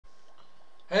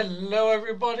Hello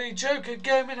everybody, Joker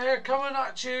Gaming here, coming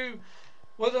at you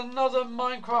with another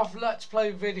Minecraft Let's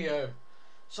Play video.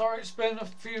 Sorry it's been a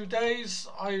few days,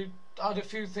 I had a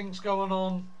few things going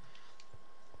on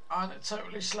and it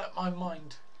totally slipped my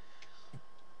mind.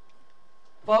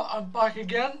 But I'm back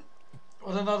again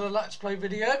with another Let's Play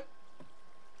video.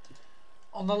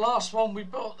 On the last one we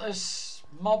built this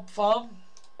mob farm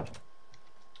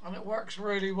and it works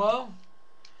really well.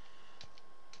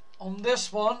 On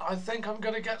this one, I think I'm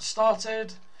going to get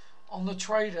started on the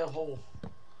trader hall.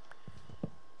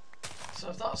 So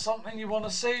if that's something you want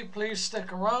to see, please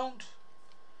stick around.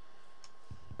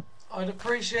 I'd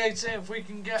appreciate it if we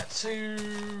can get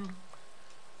to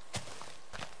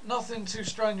nothing too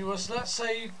strenuous. Let's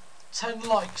say 10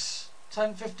 likes,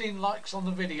 10-15 likes on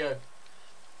the video.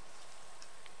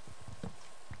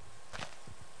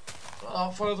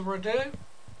 Without further ado,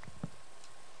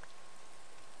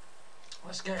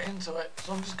 let's get into it.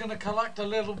 So I'm just going to collect a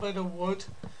little bit of wood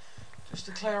just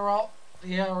to clear out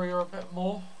the area a bit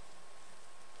more.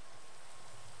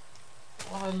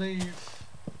 I want to leave.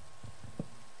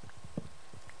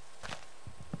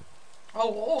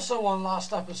 Oh, also on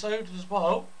last episode as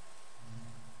well,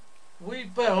 we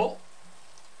built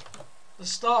the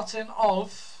starting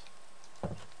of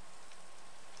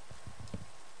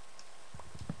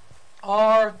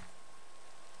our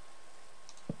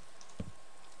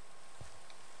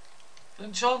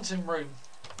enchanting room,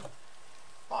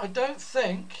 but I don't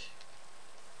think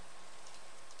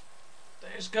that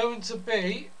it's going to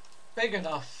be big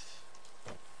enough.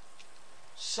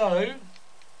 So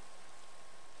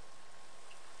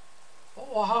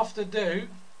what we'll have to do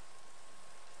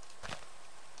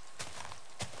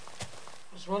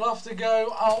is we'll have to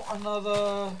go out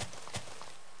another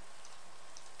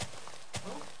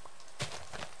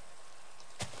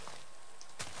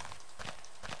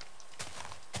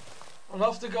We'll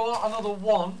have to go out another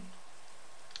one.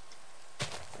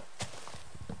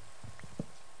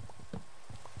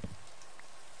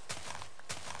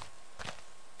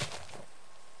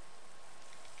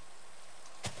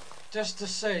 Just to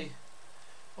see.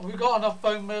 Well, we've got enough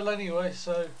bone meal anyway,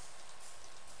 so.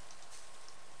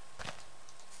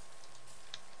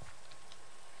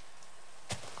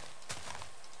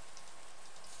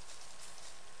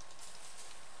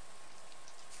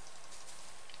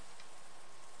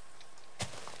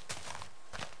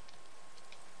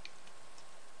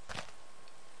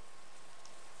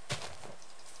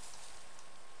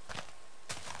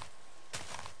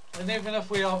 And even if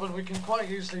we haven't, we can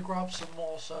quite easily grab some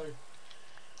more, so.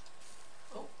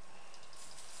 Oh.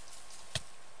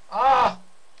 Ah!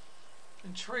 The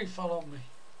tree fell on me.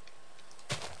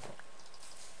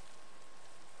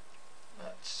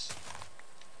 Let's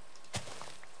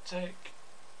take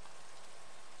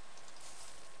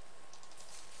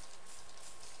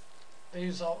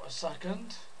these out a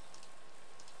second.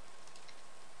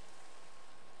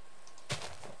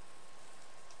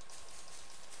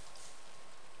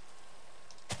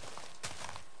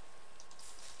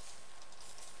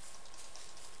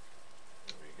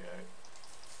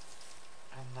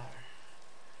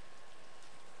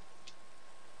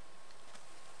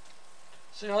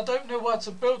 See, I don't know where to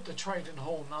build the trading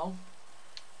hall now.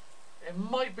 It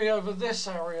might be over this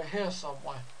area here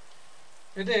somewhere.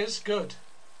 It is good.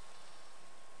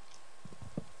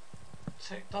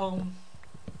 Take down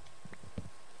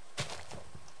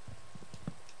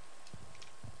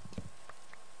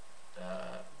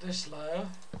this layer.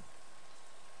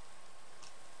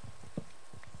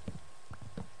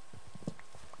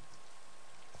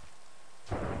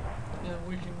 Then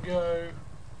we can go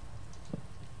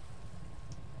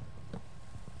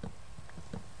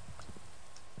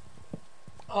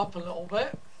up a little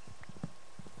bit.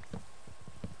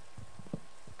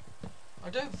 I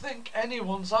don't think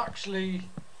anyone's actually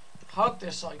had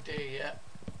this idea yet.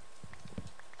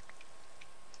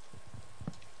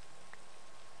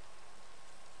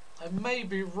 I may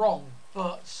be wrong,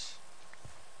 but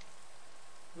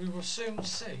we will soon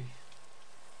see.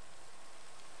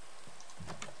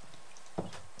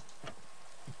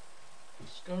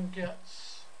 Let's go and get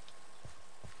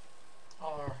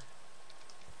our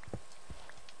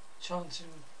enchanting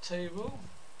table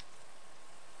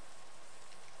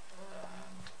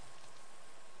and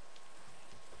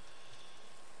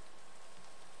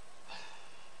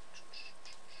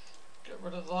get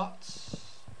rid of that.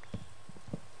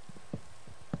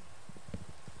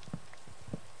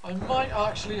 I might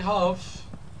actually have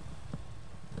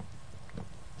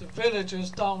the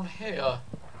villagers down here.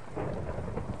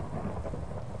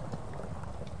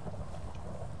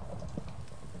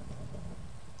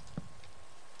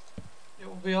 It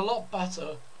will be a lot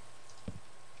better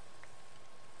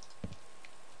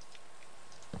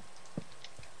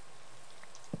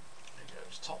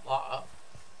top that up.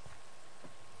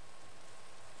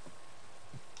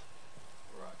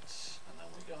 Right, and then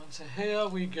we go into here,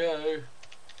 we go.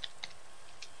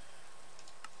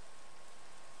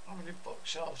 How many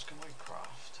bookshelves can we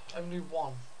craft? Only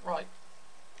one. Right.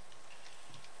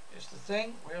 Here's the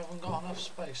thing, we haven't got enough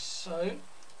space, so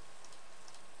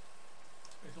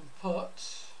we can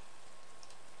put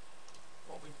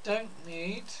what we don't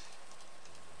need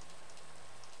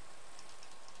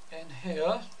in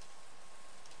here.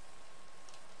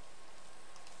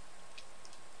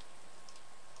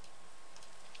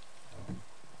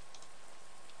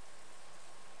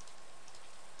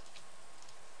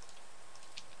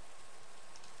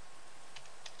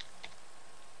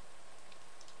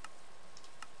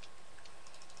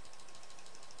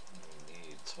 We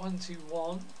need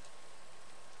 21.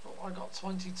 Oh, I got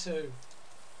 22.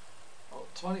 Oh,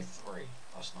 23.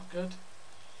 That's not good.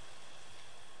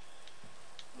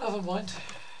 Never mind.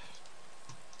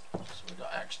 So we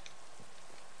got extra.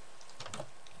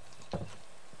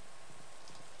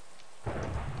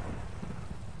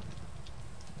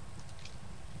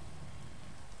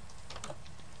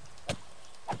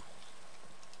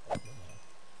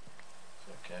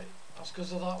 Okay, that's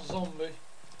because of that zombie.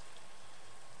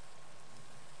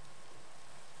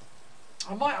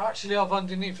 I might actually have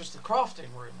underneath us the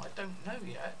crafting room. I don't know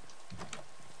yet.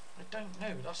 I don't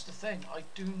know. That's the thing. I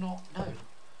do not know.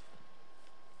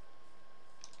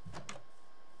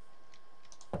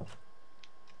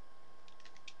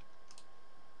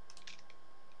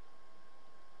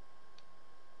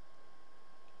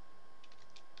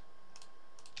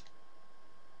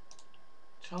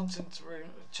 Enchanting room.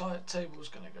 The table is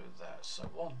going to go there. So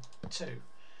 1, 2,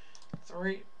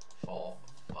 3, 4,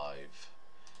 5,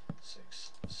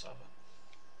 6, 7.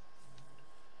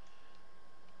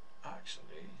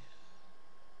 Actually,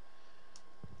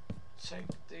 take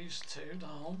these two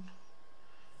down.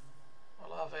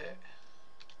 I'll have it.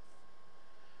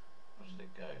 Where did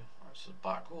it go? Right, so the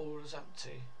back wall is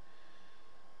empty.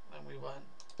 Then we went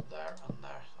there and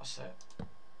there. That's it.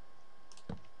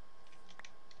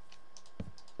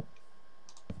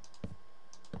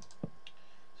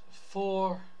 So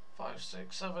 4, 5,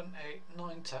 6, 7, 8,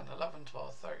 9, 10, 11,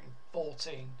 12, 13,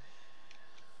 14,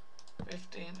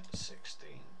 15, 16,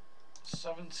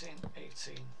 17,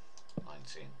 18,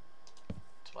 19,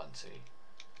 20,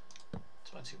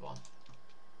 21.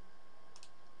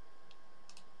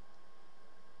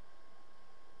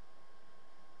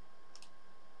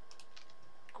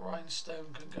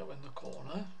 Grindstone can go in the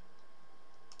corner.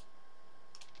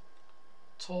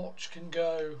 Torch can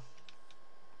go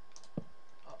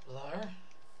up there.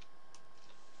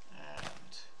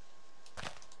 And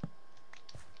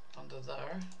under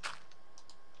there.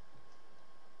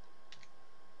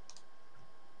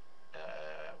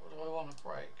 What do I want to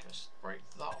break? Let's break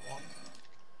that one.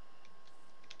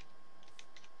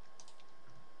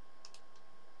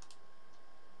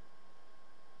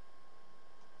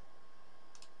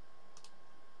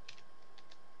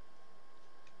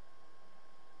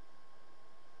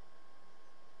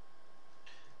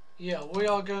 Yeah, we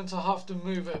are going to have to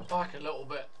move it back a little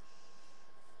bit.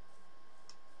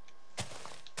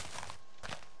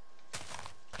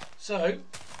 So,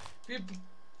 if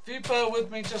you bear with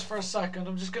me just for a second,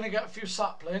 I'm just going to get a few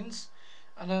saplings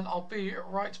and then I'll be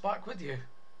right back with you.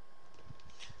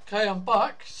 Okay, I'm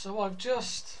back. So I've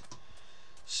just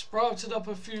sprouted up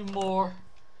a few more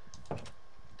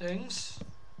things.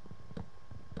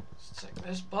 Let's take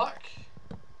this back.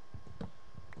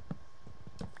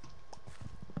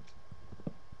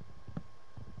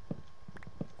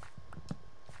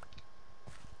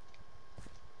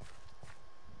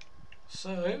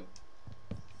 So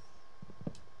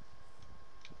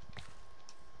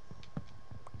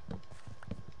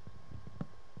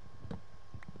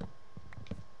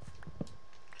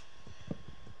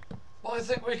what I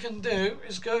think we can do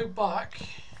is go back,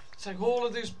 take all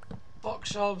of these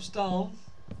bookshelves down,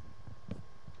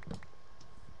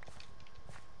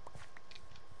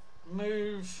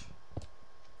 move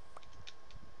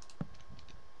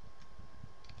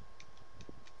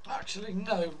actually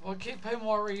no, we'll keep him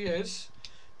where he is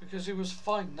because he was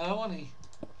fine now, wasn't he?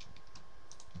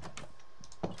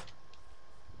 Go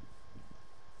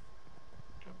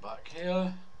back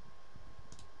here.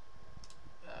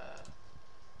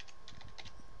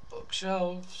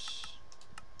 Bookshelves.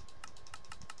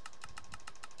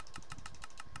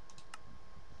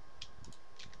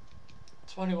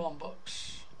 $21.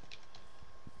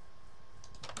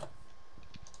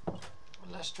 Well,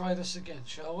 let's try this again,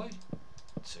 shall we?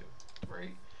 2,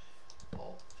 3,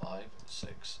 4, 5,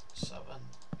 6, 7,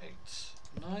 8,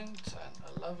 9, 10,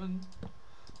 11,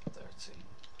 13.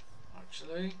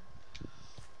 Actually,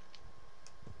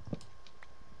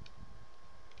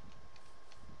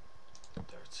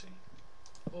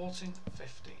 14,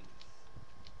 15.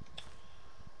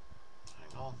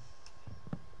 Hang on.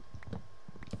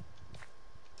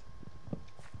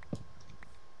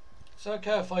 It's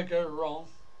okay if I go wrong.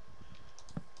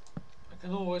 I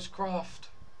can always craft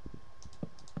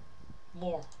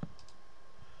more.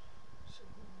 So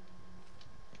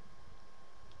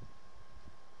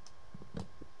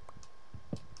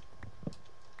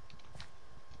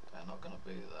they're not going to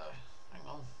be there. Hang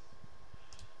on.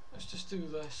 Let's just do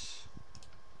this.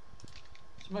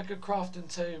 Let's make a crafting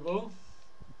table.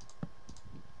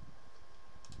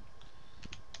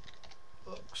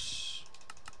 Books.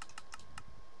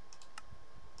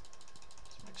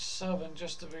 Let's make 7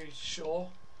 just to be sure.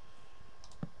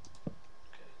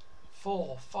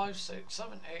 4, 5, 6,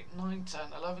 7, 8, 9, 10,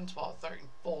 11, 12, 13,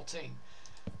 14,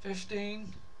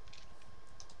 15,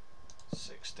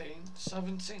 16,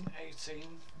 17, 18,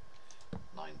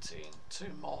 19, 2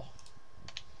 more.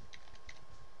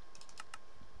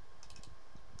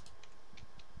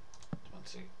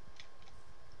 20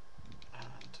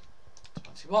 and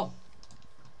 21.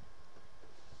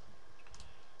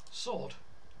 Sword.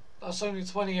 That's only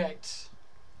 28.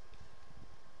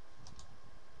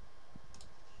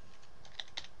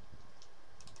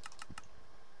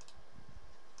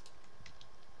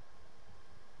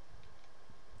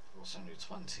 It's only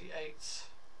 28.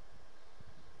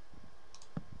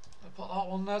 I put that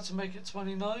one there to make it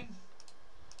 29.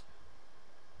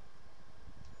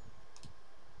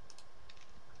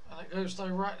 And it goes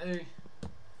directly, it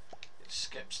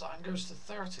skips that and goes to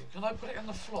 30. Can I put it in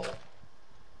the floor?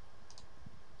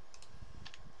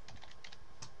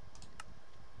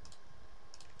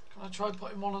 Can I try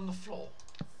putting one on the floor?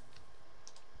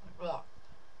 Like that.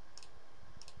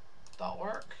 That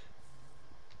work?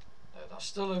 No, that's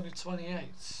still only 28.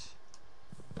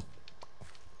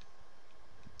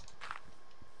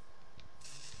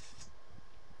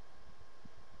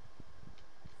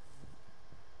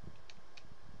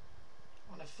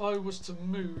 And if I was to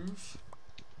move,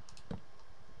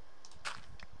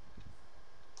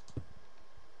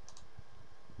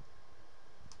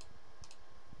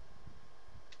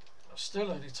 that's still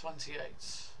only 28.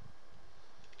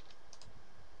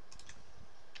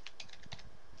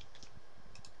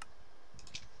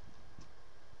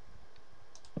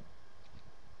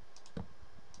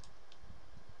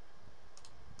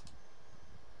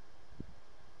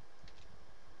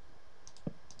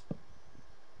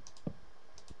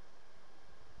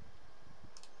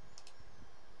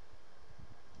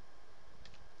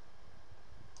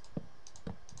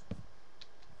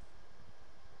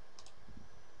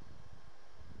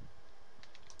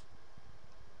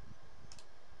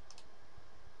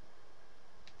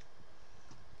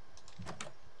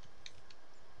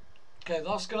 Okay,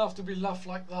 that's going to have to be left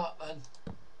like that then.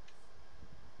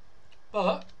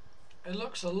 But it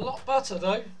looks a lot better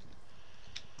though.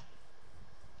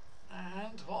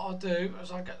 And what I'll do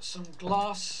is I'll get some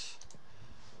glass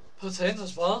put in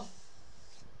as well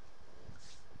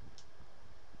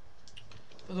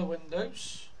for the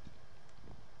windows.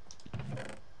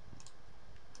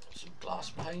 Some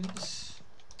glass panes.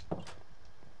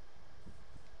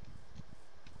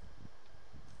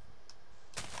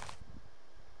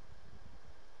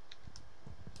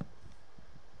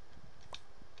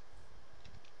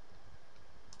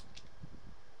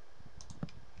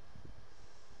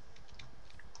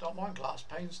 Don't want glass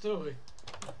panes, do we?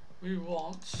 We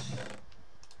want the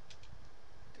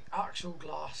actual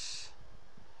glass,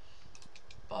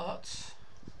 but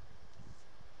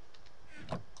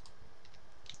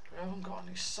we haven't got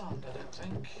any sand, I don't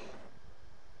think.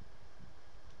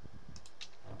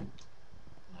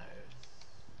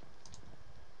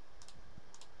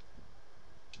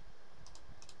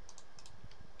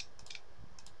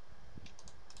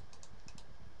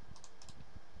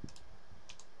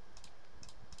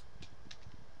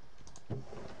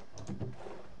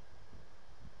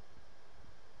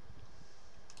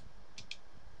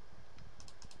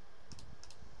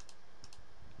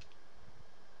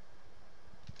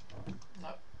 No.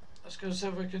 Let's go see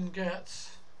if we can get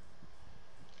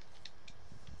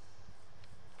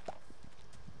a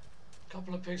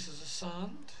couple of pieces of sand.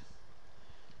 1,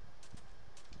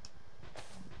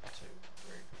 2,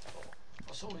 3, 4.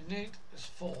 That's all we need is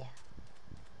 4.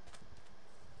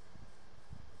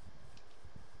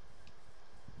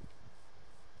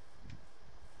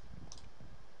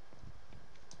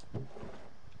 Let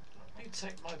me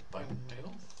take my bone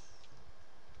meal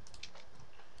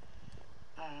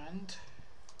and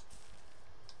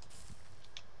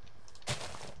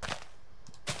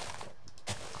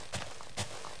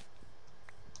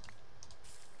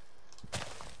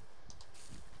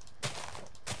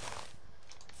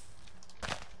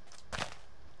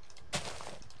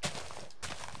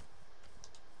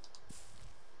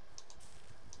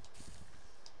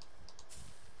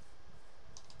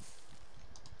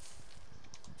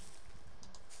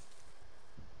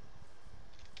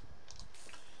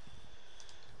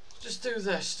just do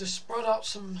this, just spread out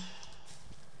some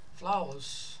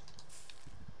flowers.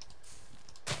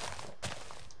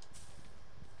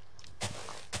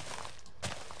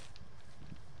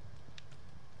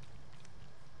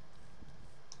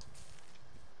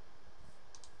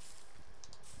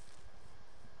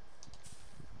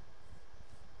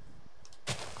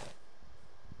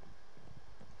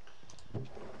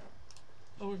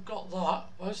 So we've got that.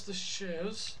 Where's the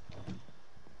shears?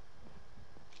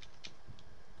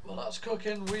 Well, that's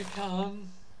cooking. We can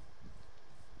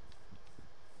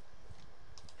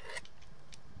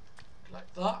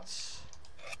like that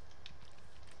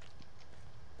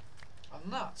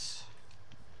and that.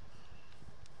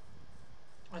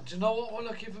 And do you know what will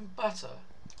look even better?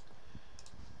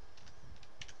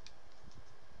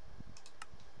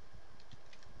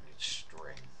 Need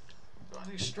string. Got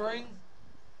any string?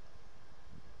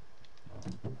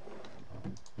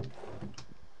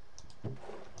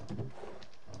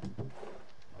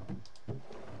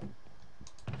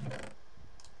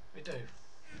 We do.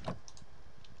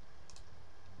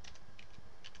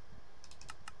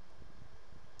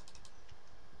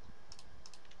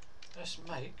 Let's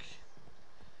make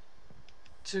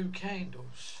 2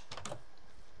 candles.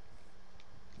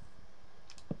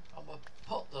 And we'll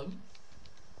put them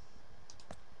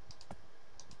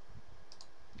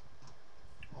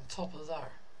on top of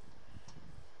there.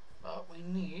 But we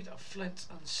need a flint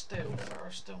and steel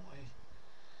first, don't we?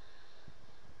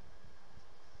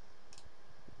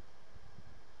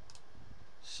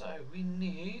 So we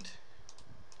need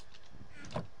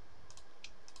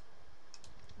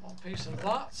 1 piece of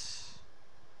that.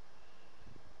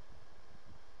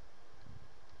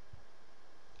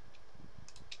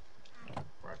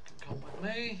 Bread can come with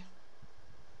me.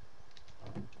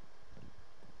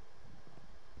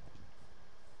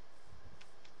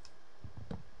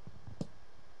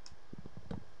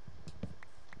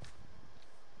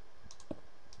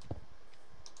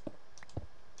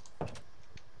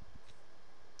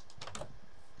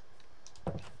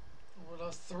 We'll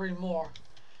have 3 more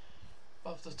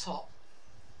above the top.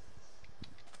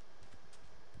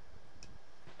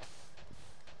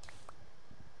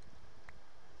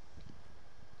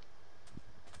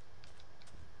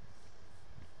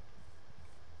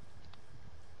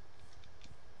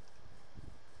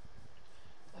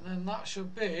 And then that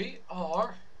should be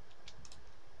our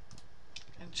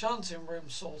enchanting room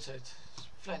sorted.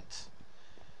 Flint.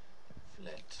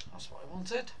 Flint, that's what I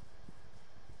wanted.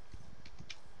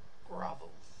 Gravel.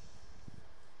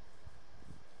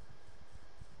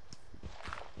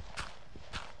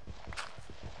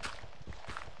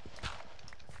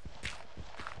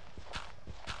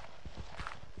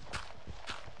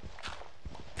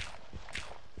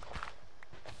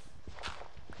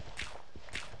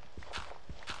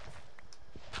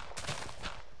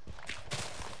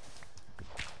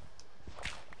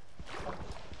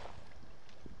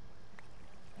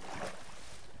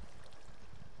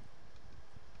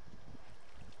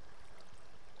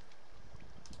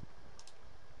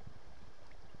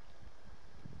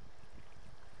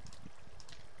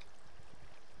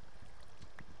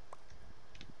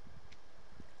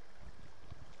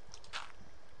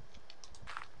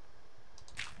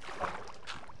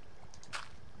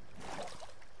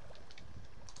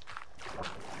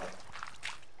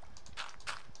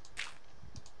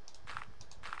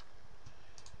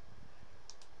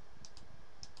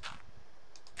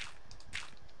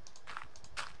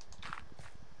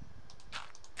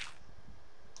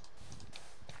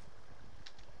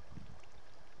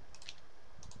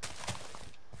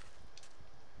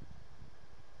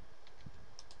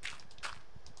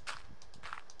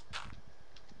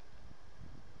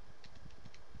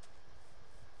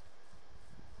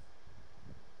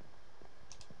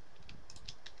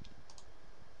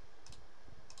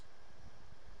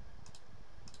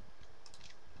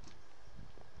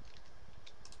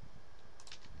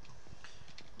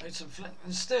 Made some flint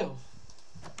and steel,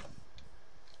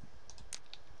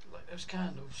 like those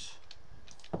candles.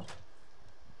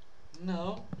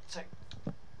 Now take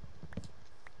the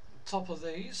top of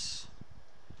these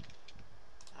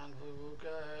and we will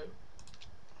go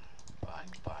bang,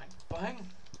 bang, bang.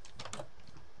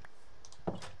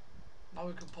 Now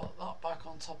we can put that back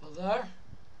on top of there,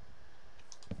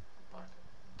 back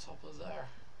on top of there.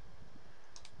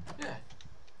 Yeah.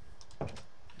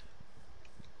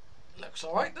 Looks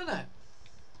alright, doesn't it?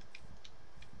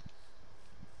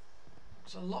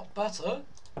 Looks a lot better.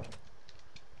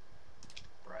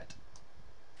 Bread.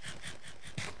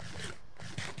 There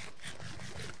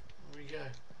we go.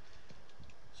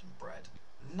 Some bread.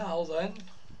 Now then,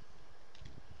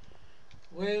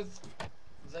 with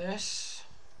this,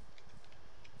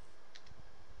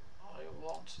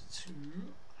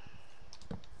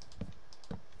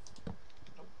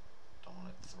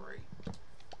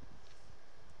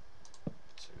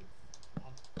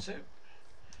 two,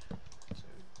 one,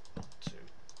 two,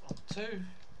 one, two,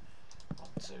 one,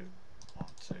 two, one,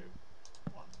 two,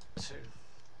 one, two.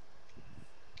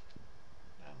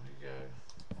 Then we go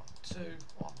 1, 2,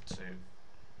 1, 2,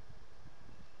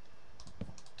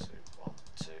 1, 2, 1,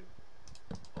 2,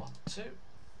 1, 2.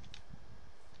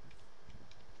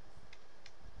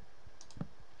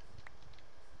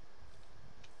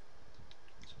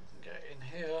 So we can get in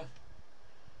here.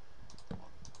 1,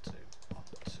 2, 1,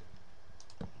 2,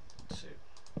 1,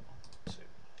 2, 1, 2,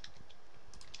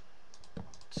 1,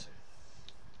 2.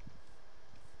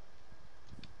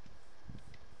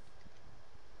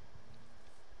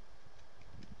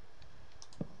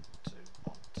 1, 2,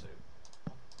 1, 2,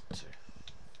 1, 2.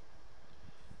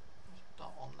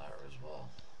 That one there as well.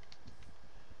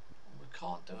 And we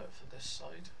can't do it for this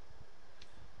side.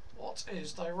 What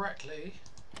is directly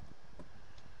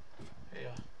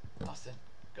here? Nothing.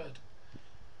 Good.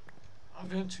 I'm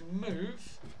going to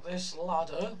move this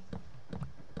ladder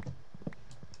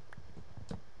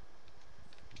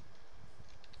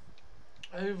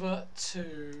over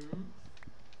to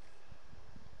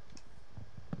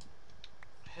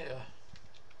here.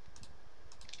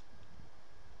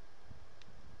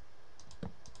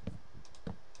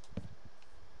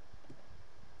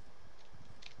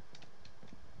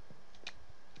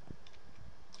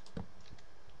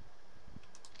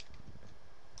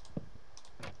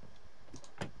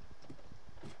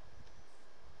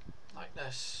 Like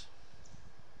this.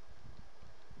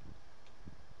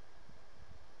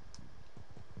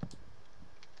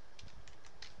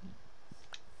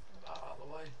 Get that out of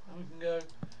the way. And we can go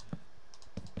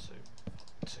 2,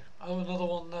 2. Oh, another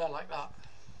one there like that.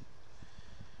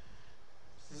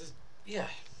 Yeah.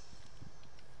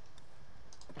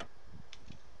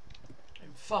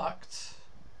 In fact,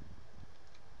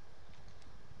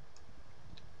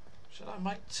 should I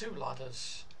make 2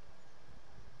 ladders?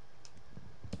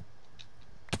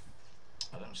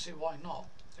 I don't see why not.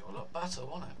 It will look better,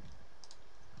 won't it?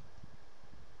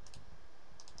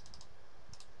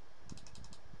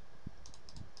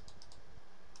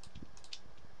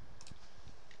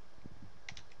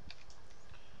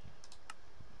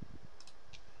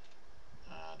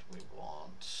 And we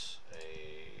want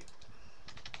a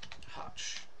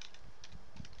hatch.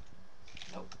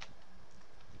 Nope.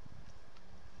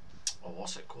 Oh,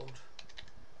 what's it called?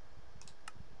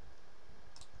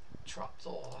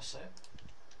 Trapdoor, that's it.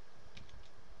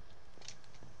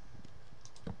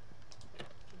 We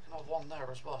can have one there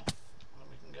as well. And then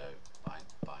we can go bang,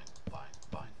 bang, bang,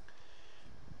 bang.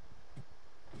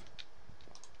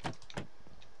 And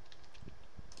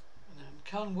then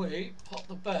can we put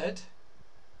the bed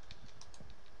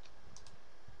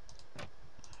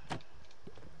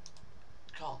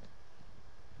can't.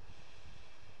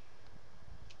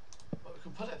 But we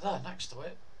can put it there next to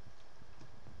it.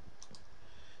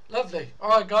 Lovely.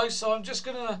 Alright guys, so I'm just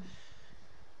gonna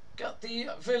get the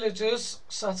villagers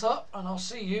set up and I'll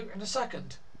see you in a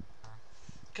second.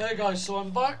 Okay guys, so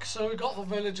I'm back. So we got the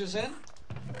villagers in.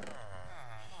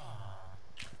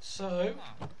 So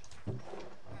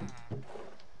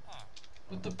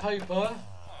with the paper,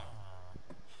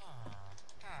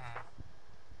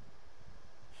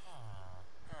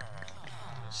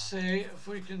 let's see if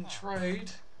we can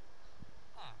trade.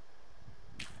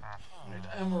 We need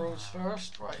emeralds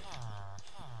first, right?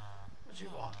 What do you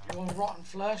want? You want rotten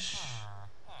flesh?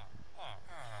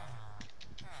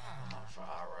 Not for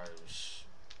arrows.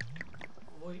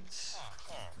 Wheat.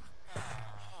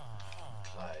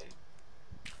 Clay.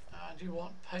 And you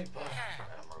want paper for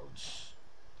emeralds.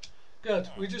 Good,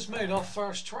 we just made our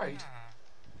first trade.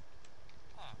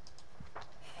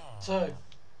 So,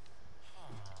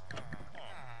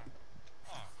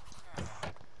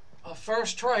 our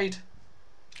first trade.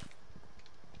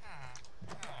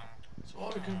 So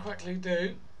what we can quickly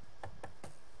do,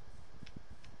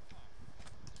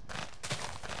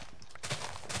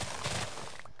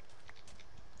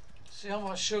 see how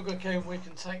much sugar cane we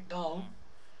can take down,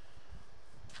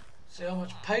 see how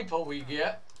much paper we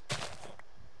get.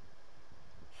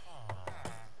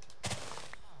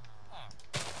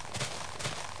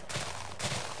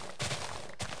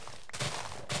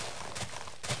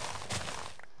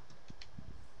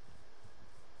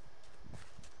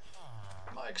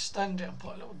 Extend it and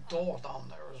put a little door down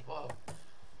there as well.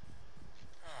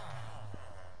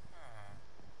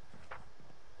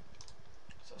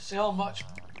 So see how much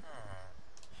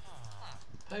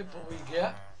paper we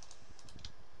get.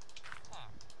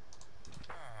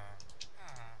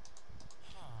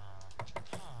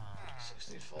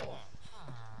 $64.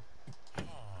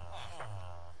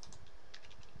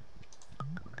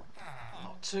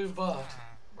 Not too bad.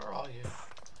 Where are you?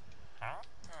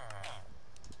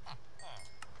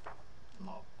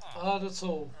 hard at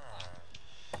all.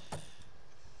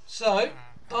 So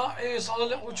that is our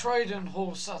little trading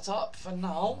hall set up for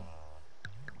now.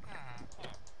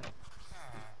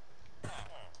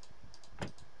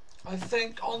 I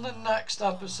think on the next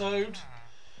episode,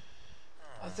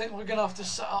 I think we're gonna have to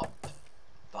set up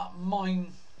that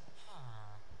mine.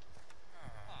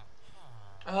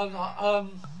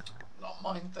 Not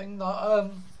mine thing.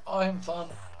 That iron farm.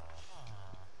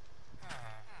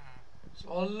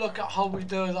 So I'll look at how we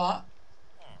do that.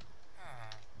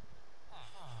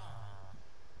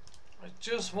 I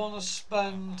just want to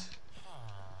spend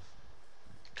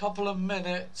a couple of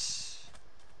minutes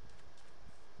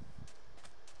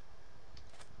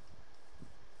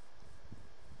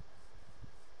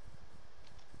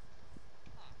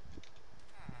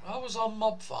where was our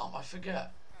mob farm? I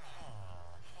forget.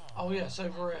 Oh yes,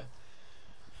 over here.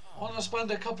 I want to spend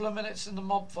a couple of minutes in the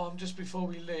mob farm just before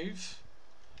we leave.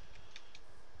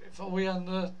 Before we end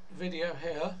the video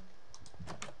here.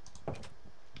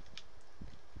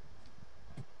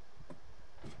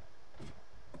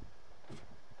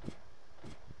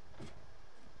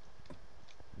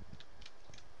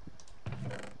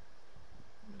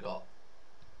 We've got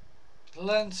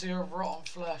plenty of rotten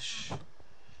flesh,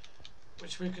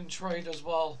 which we can trade as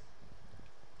well.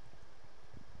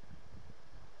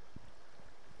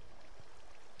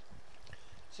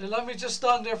 So let me just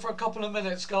stand here for a couple of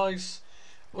minutes, guys.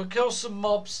 We'll kill some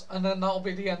mobs and then that'll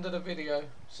be the end of the video.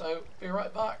 So be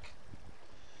right back.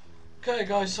 Okay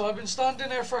guys, so I've been standing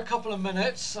here for a couple of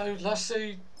minutes, so let's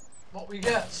see what we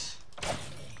get.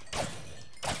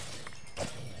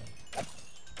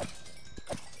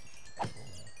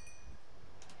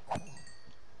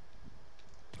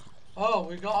 Oh,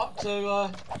 we got up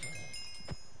to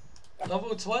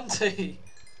level 20.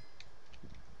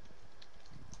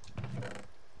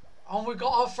 And we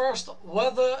got our first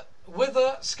wither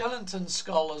skeleton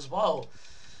skull as well.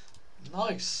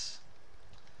 Nice.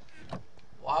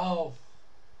 Wow.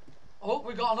 Oh,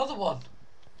 we got another one.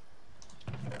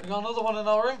 We got another one in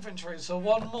our inventory, so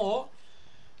one more.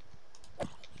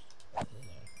 And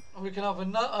we can have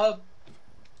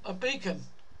a beacon.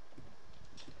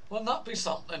 Wouldn't that be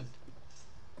something?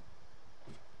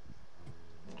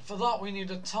 For that we need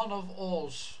a ton of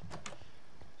ores.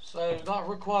 So that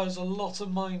requires a lot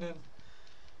of mining.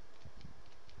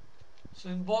 So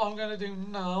what I'm going to do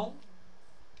now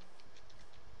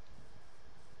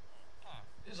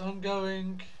is I'm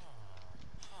going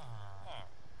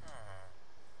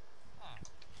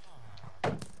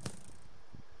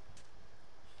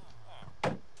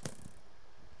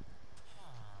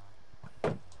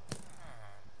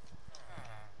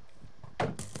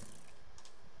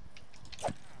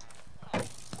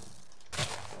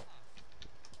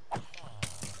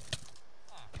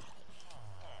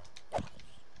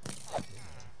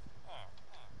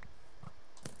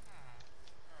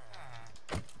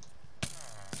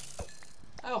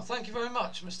Oh, thank you very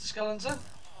much, Mr. Skeleton.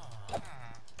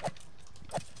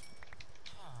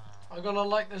 I've got to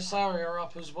light this area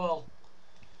up as well,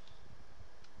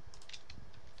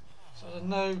 so there's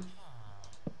no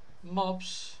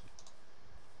mobs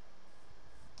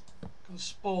can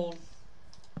spawn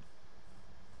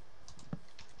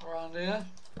around here,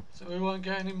 so we won't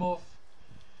get any more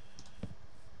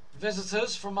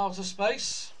visitors from outer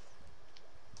space.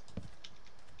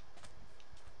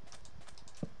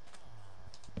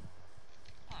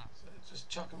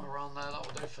 Chuck them around there, that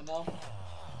will do for now.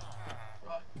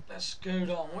 Right, let's go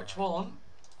down. Which one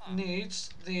needs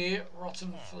the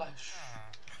rotten flesh?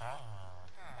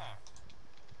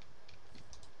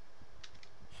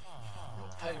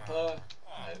 Got paper.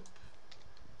 Nope.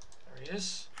 There he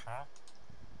is.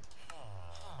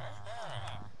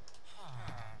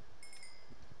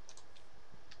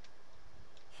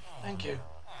 Thank you.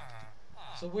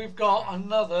 So we've got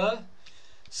another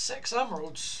 6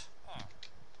 emeralds.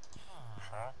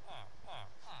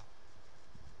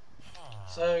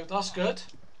 So that's good.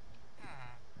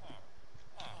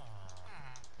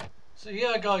 So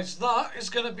yeah guys, that is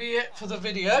going to be it for the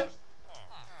video.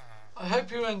 I hope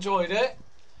you enjoyed it.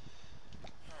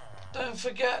 Don't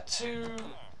forget to...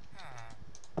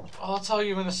 I'll tell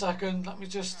you in a second. Let me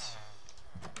just...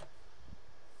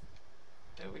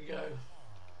 There we go.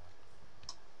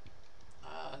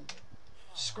 And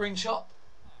screenshot.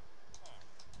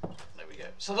 There we go.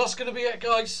 So that's going to be it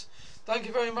guys. Thank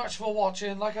you very much for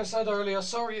watching. Like I said earlier,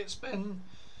 sorry it's been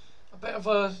a bit of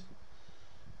a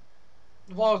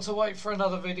while to wait for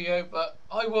another video, but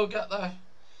I will get there.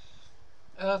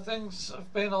 Things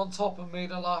have been on top of me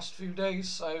the last few days,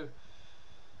 so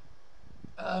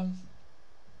I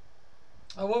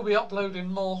will be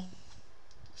uploading more.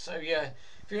 So yeah,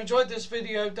 if If you enjoyed this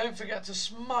video, don't forget to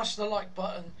smash the like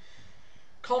button,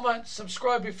 comment,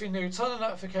 subscribe if you're new, turn the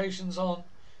notifications on,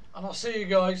 and I'll see you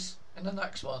guys in the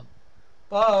next one.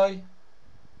 Bye.